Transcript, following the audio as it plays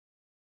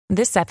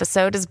This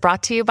episode is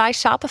brought to you by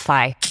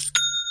Shopify.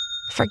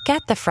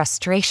 Forget the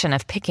frustration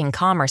of picking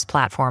commerce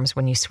platforms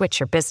when you switch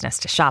your business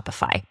to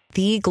Shopify,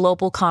 the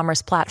global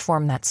commerce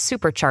platform that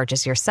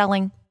supercharges your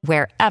selling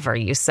wherever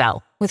you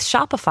sell. With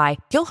Shopify,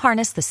 you'll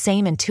harness the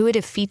same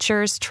intuitive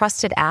features,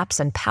 trusted apps,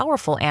 and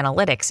powerful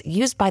analytics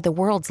used by the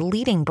world's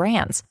leading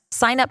brands.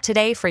 Sign up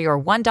today for your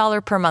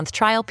 $1 per month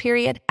trial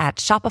period at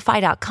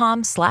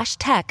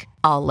shopify.com/tech,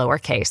 all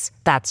lowercase.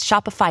 That's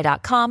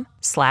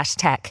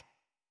shopify.com/tech.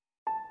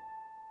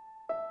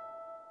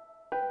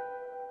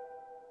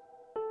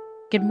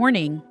 Good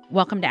morning.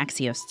 Welcome to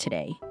Axios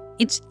Today.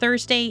 It's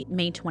Thursday,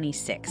 May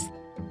 26th.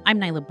 I'm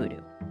Nyla Boodoo.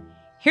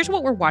 Here's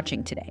what we're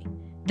watching today.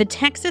 The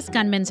Texas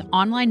gunman's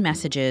online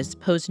messages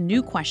pose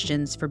new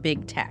questions for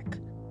big tech.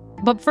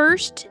 But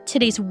first,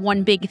 today's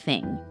one big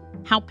thing: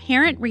 how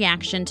parent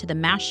reaction to the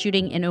mass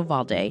shooting in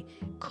Uvalde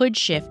could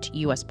shift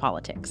U.S.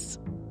 politics.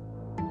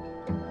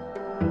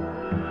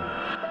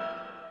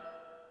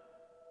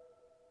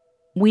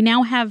 We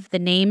now have the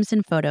names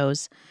and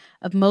photos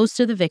of most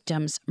of the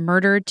victims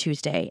murdered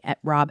Tuesday at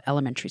Robb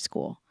Elementary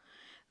School.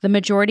 The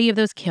majority of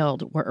those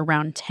killed were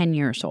around 10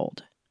 years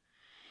old.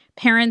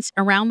 Parents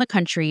around the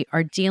country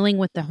are dealing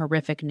with the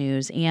horrific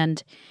news,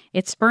 and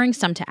it's spurring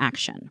some to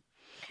action.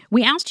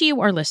 We asked you,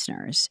 our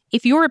listeners,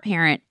 if you're a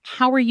parent,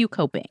 how are you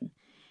coping?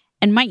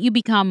 And might you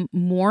become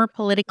more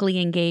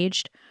politically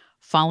engaged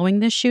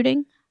following this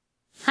shooting?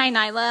 Hi,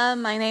 Nyla.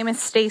 My name is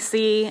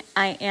Stacy.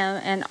 I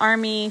am an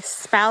Army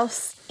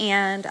spouse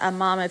and a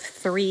mom of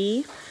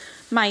 3.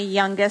 My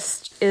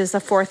youngest is a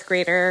 4th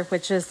grader,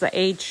 which is the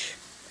age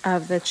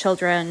of the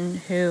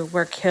children who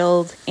were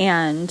killed.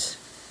 And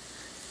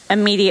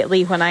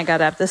immediately when I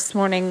got up this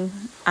morning,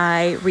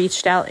 I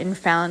reached out and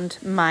found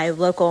my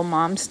local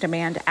Moms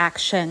Demand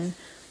Action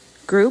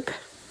group,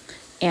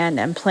 and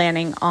I'm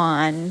planning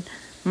on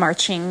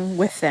marching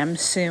with them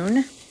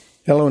soon.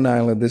 Hello,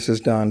 Nyla. This is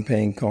Don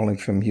Payne calling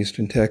from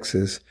Houston,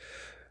 Texas.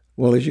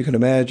 Well, as you can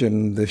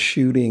imagine, the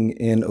shooting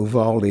in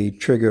Uvalde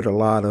triggered a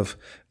lot of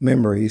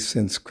memories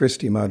since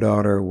Christy, my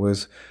daughter,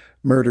 was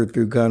murdered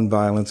through gun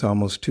violence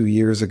almost 2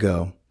 years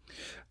ago.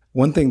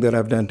 One thing that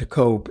I've done to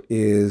cope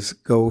is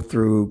go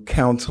through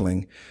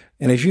counseling.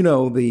 And as you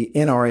know, the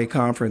NRA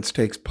conference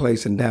takes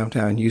place in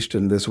downtown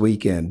Houston this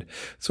weekend.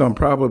 So I'm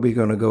probably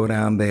going to go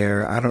down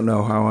there. I don't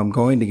know how I'm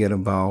going to get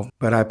involved,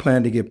 but I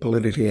plan to get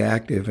politically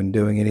active and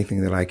doing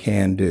anything that I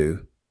can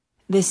do.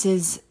 This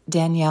is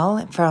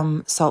Danielle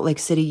from Salt Lake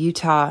City,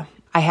 Utah.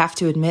 I have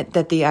to admit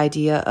that the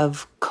idea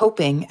of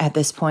coping at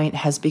this point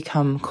has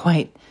become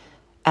quite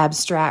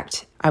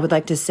abstract. I would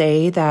like to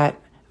say that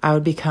I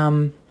would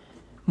become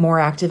more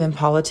active in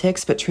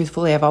politics, but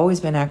truthfully, I've always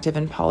been active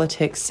in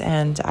politics,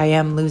 and I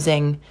am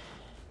losing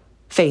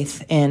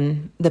faith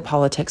in the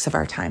politics of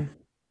our time.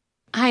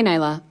 Hi,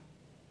 Nyla.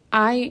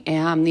 I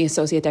am the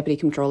Associate Deputy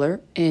Comptroller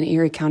in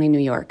Erie County, New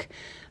York,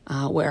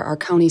 where our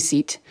county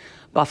seat,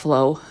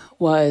 Buffalo,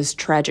 was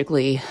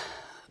tragically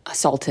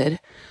assaulted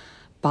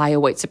by a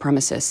white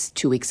supremacist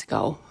 2 weeks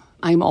ago.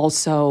 I'm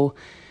also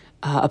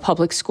a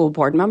public school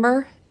board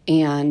member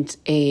and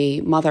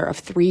a mother of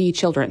 3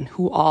 children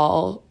who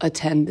all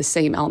attend the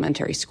same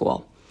elementary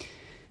school.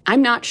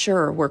 I'm not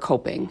sure we're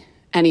coping,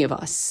 any of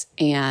us,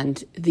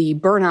 and the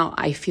burnout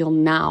I feel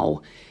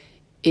now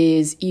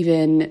is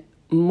even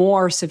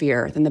more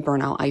severe than the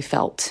burnout I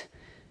felt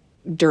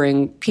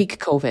during peak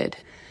COVID.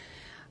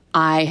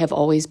 I have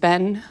always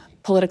been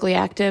politically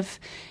active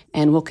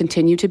and will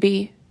continue to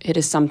be. It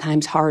is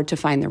sometimes hard to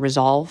find the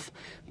resolve,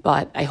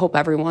 but I hope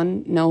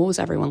everyone knows,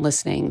 everyone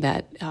listening,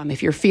 that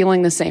if you're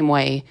feeling the same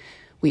way,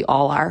 we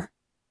all are.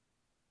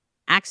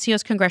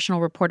 Axios congressional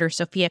reporter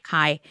Sophia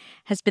Kai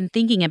has been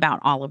thinking about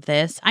all of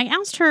this. I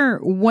asked her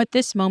what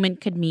this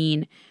moment could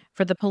mean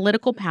for the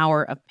political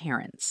power of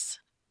parents.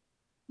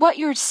 What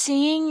you're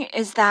seeing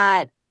is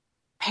that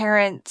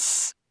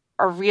parents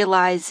are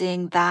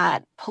realizing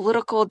that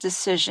political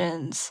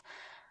decisions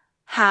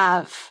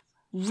have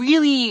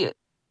really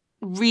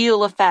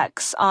real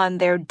effects on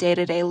their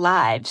day-to-day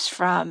lives,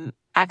 from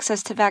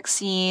access to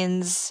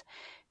vaccines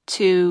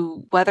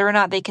to whether or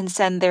not they can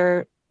send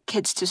their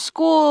kids to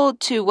school,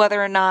 to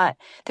whether or not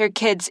their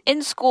kids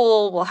in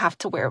school will have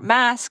to wear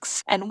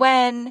masks and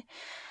when.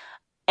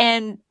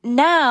 And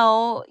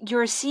now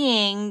you're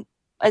seeing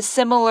a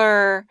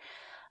similar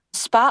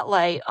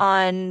spotlight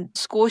on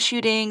school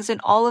shootings, and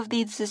all of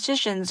these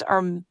decisions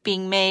are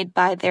being made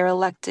by their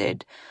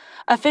elected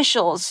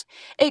officials.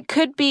 It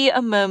could be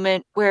a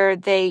moment where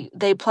they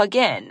plug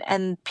in,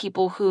 and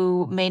people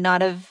who may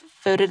not have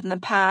voted in the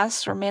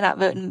past or may not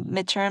vote in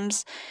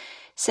midterms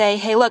say,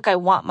 hey, look, I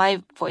want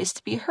my voice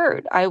to be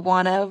heard. I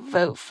want to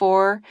vote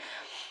for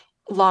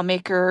a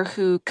lawmaker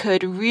who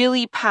could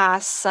really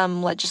pass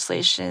some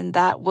legislation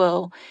that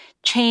will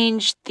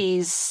change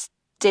these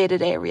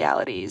day-to-day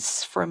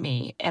realities for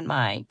me and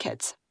my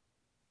kids.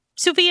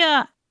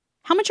 Sophia,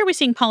 how much are we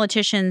seeing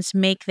politicians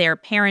make their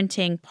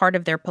parenting part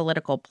of their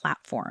political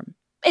platform?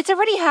 It's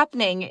already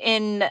happening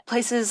in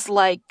places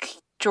like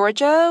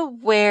Georgia,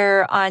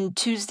 where on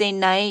Tuesday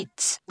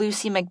night,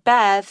 Lucy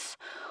McBeth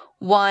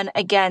one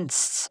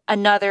against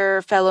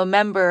another fellow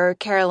member,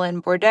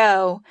 Carolyn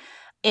Bourdeaux,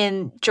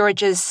 in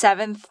Georgia's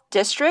 7th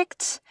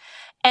district.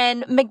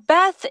 And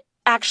Macbeth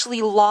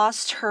actually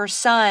lost her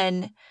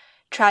son,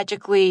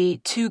 tragically,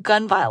 to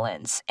gun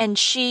violence. And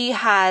she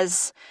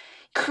has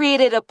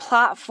created a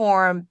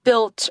platform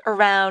built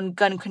around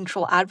gun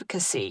control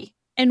advocacy.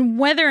 And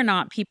whether or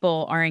not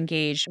people are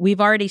engaged, we've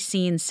already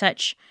seen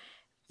such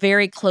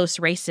very close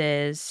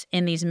races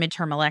in these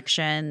midterm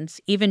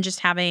elections. Even just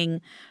having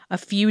a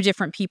few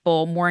different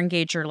people more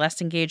engaged or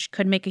less engaged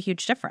could make a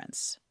huge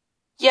difference.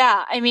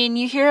 Yeah, I mean,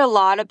 you hear a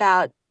lot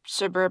about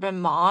suburban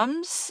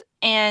moms,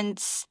 and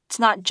it's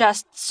not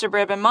just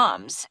suburban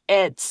moms.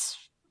 It's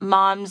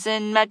moms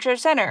in metro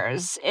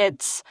centers.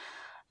 It's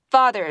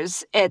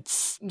fathers.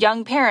 It's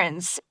young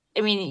parents.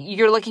 I mean,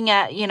 you're looking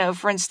at,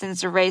 for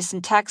instance, a race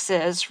in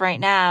Texas right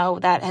now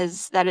that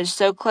is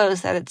so close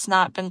that it's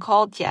not been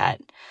called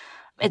yet.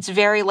 It's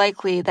very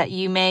likely that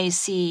you may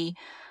see,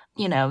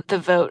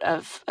 the vote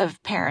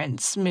of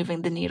parents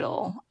moving the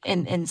needle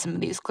in some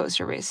of these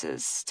closer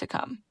races to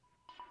come.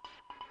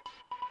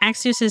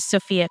 Axios'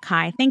 Sophia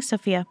Kai. Thanks,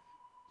 Sophia.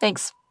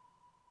 Thanks.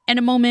 In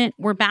a moment,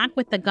 we're back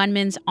with the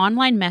gunman's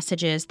online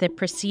messages that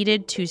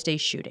preceded Tuesday's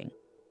shooting.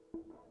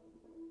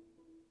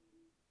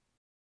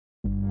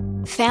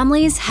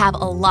 Families have a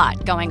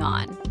lot going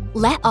on.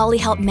 Let Ollie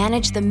help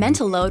manage the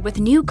mental load with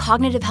new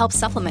cognitive help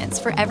supplements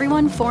for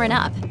everyone 4 and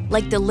up,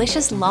 like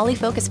delicious Lolly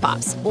Focus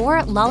Pops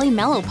or Lolly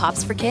Mellow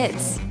Pops for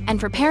kids.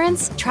 And for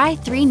parents, try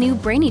 3 new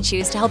Brainy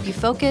Chews to help you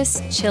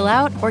focus, chill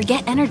out, or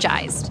get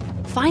energized.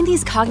 Find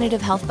these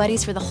cognitive health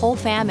buddies for the whole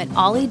fam at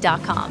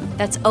ollie.com.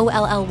 That's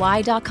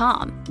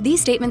OLLY.com.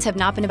 These statements have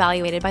not been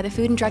evaluated by the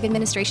Food and Drug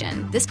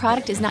Administration. This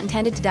product is not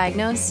intended to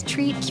diagnose,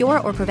 treat, cure,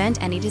 or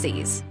prevent any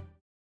disease.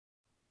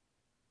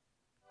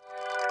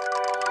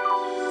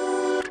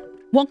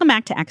 Welcome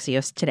back to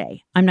Axios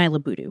Today. I'm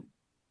Naila Boodoo.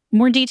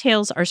 More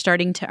details are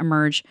starting to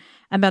emerge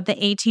about the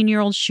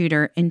 18-year-old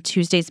shooter in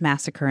Tuesday's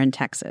massacre in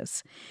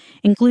Texas,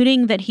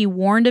 including that he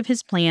warned of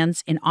his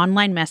plans in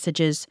online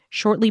messages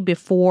shortly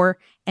before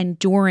and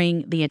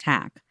during the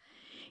attack.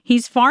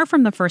 He's far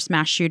from the first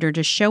mass shooter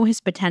to show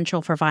his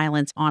potential for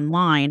violence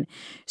online.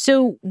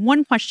 So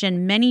one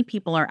question many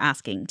people are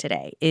asking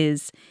today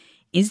is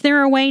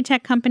there a way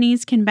tech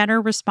companies can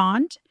better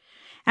respond?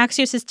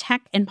 Axios'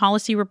 tech and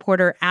policy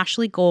reporter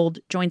Ashley Gold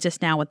joins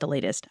us now with the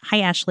latest.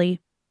 Hi,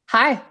 Ashley.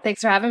 Hi,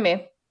 thanks for having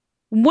me.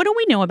 What do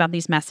we know about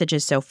these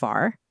messages so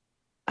far?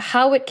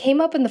 How it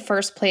came up in the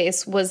first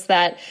place was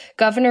that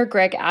Governor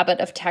Greg Abbott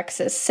of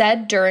Texas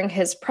said during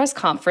his press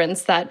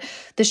conference that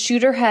the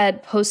shooter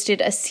had posted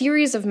a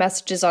series of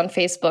messages on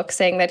Facebook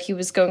saying that he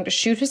was going to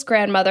shoot his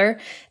grandmother,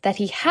 that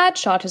he had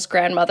shot his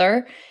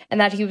grandmother,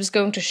 and that he was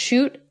going to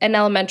shoot an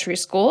elementary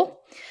school.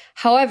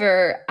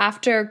 However,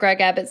 after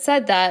Greg Abbott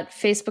said that,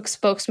 Facebook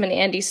spokesman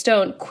Andy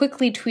Stone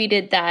quickly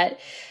tweeted that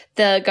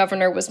the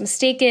governor was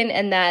mistaken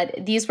and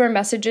that these were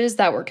messages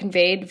that were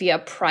conveyed via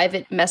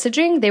private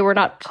messaging. They were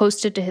not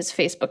posted to his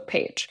Facebook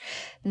page.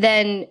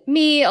 Then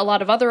a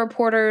lot of other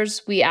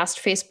reporters, we asked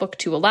Facebook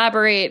to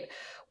elaborate.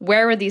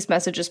 Where were these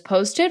messages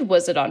posted?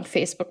 Was it on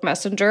Facebook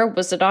Messenger?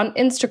 Was it on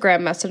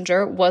Instagram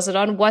Messenger? Was it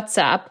on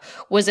WhatsApp?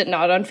 Was it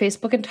not on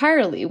Facebook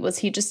entirely? Was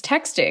he just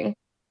texting?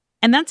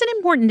 And that's an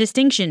important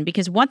distinction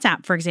because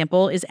WhatsApp, for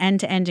example, is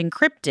end-to-end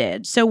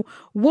encrypted. So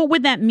what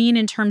would that mean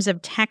in terms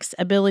of tech's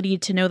ability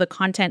to know the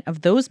content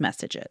of those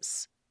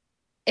messages?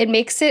 It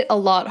makes it a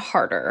lot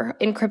harder.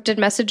 Encrypted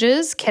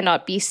messages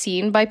cannot be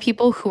seen by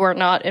people who are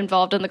not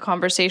involved in the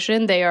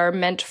conversation. They are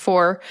meant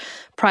for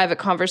private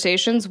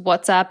conversations.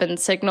 WhatsApp and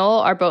Signal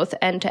are both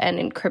end-to-end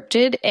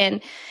encrypted.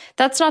 And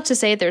that's not to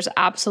say there's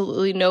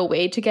absolutely no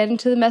way to get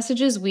into the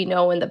messages. We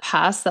know in the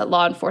past that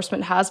law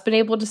enforcement has been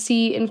able to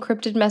see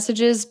encrypted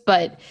messages,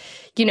 but,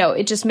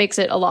 it just makes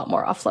it a lot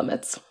more off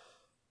limits.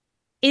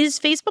 Is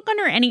Facebook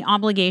under any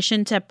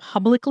obligation to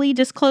publicly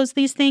disclose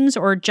these things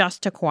or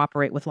just to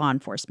cooperate with law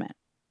enforcement?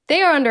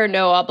 They are under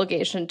no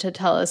obligation to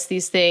tell us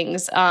these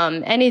things.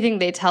 Anything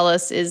they tell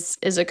us is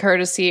a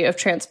courtesy of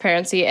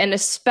transparency, and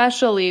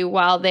especially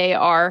while they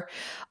are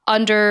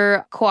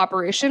under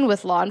cooperation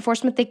with law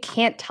enforcement, they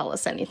can't tell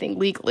us anything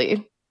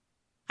legally.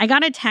 I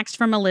got a text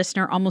from a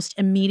listener almost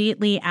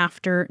immediately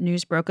after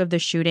news broke of the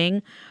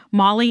shooting,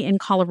 Molly in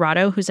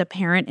Colorado, who's a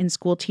parent and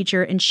school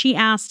teacher, and she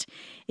asked,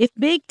 if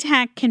big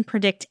tech can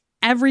predict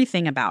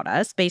everything about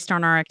us based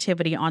on our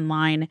activity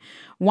online,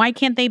 why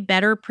can't they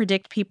better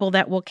predict people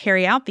that will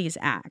carry out these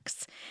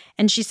acts?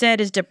 And she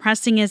said, as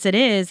depressing as it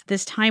is,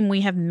 this time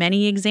we have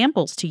many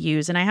examples to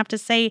use. And I have to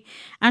say,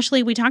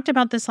 Ashley, we talked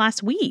about this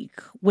last week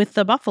with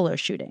the Buffalo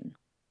shooting.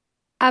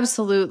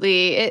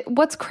 Absolutely.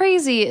 What's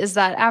crazy is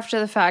that after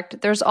the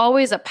fact, there's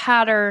always a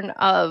pattern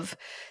of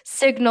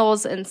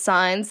signals and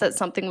signs that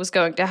something was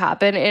going to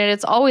happen. And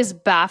it's always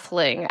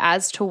baffling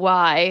as to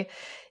why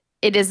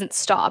it isn't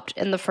stopped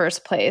in the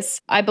first place.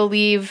 I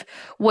believe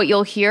what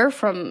you'll hear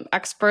from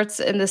experts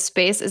in this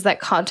space is that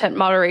content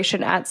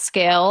moderation at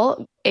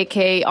scale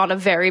aka on a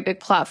very big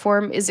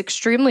platform, is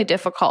extremely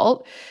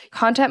difficult.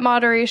 Content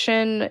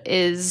moderation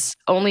is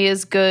only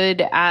as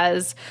good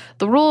as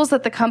the rules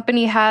that the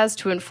company has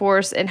to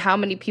enforce and how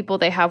many people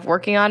they have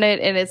working on it.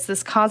 And it's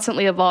this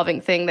constantly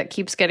evolving thing that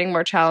keeps getting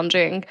more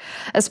challenging,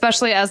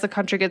 especially as the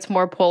country gets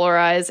more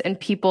polarized and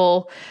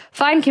people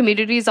find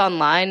communities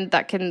online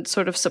that can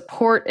sort of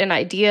support an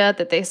idea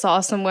that they saw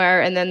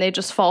somewhere, and then they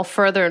just fall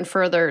further and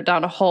further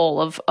down a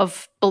hole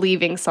of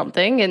believing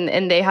something,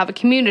 and they have a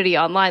community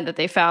online that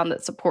they found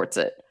that supports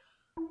it.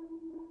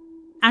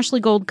 Ashley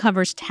Gold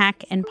covers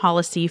tech and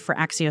policy for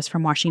Axios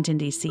from Washington,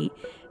 D.C.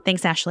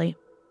 Thanks, Ashley.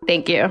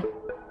 Thank you.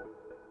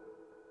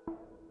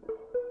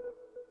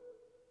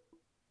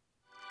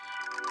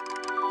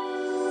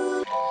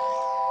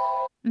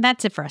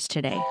 That's it for us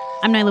today.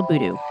 I'm Nyla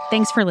Boodoo.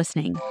 Thanks for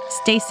listening.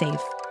 Stay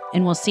safe,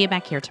 and we'll see you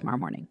back here tomorrow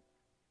morning.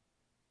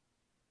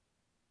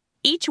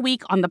 Each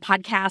week on the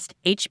podcast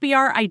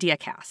HBR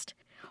IdeaCast,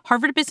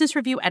 Harvard Business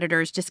Review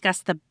editors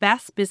discuss the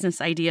best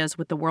business ideas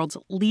with the world's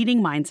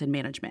leading minds in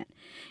management.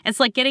 It's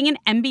like getting an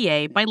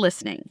MBA by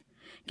listening.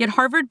 Get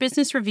Harvard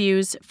Business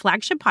Review's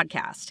flagship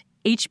podcast,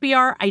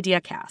 HBR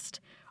IdeaCast,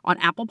 on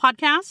Apple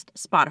Podcast,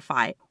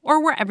 Spotify,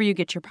 or wherever you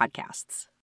get your podcasts.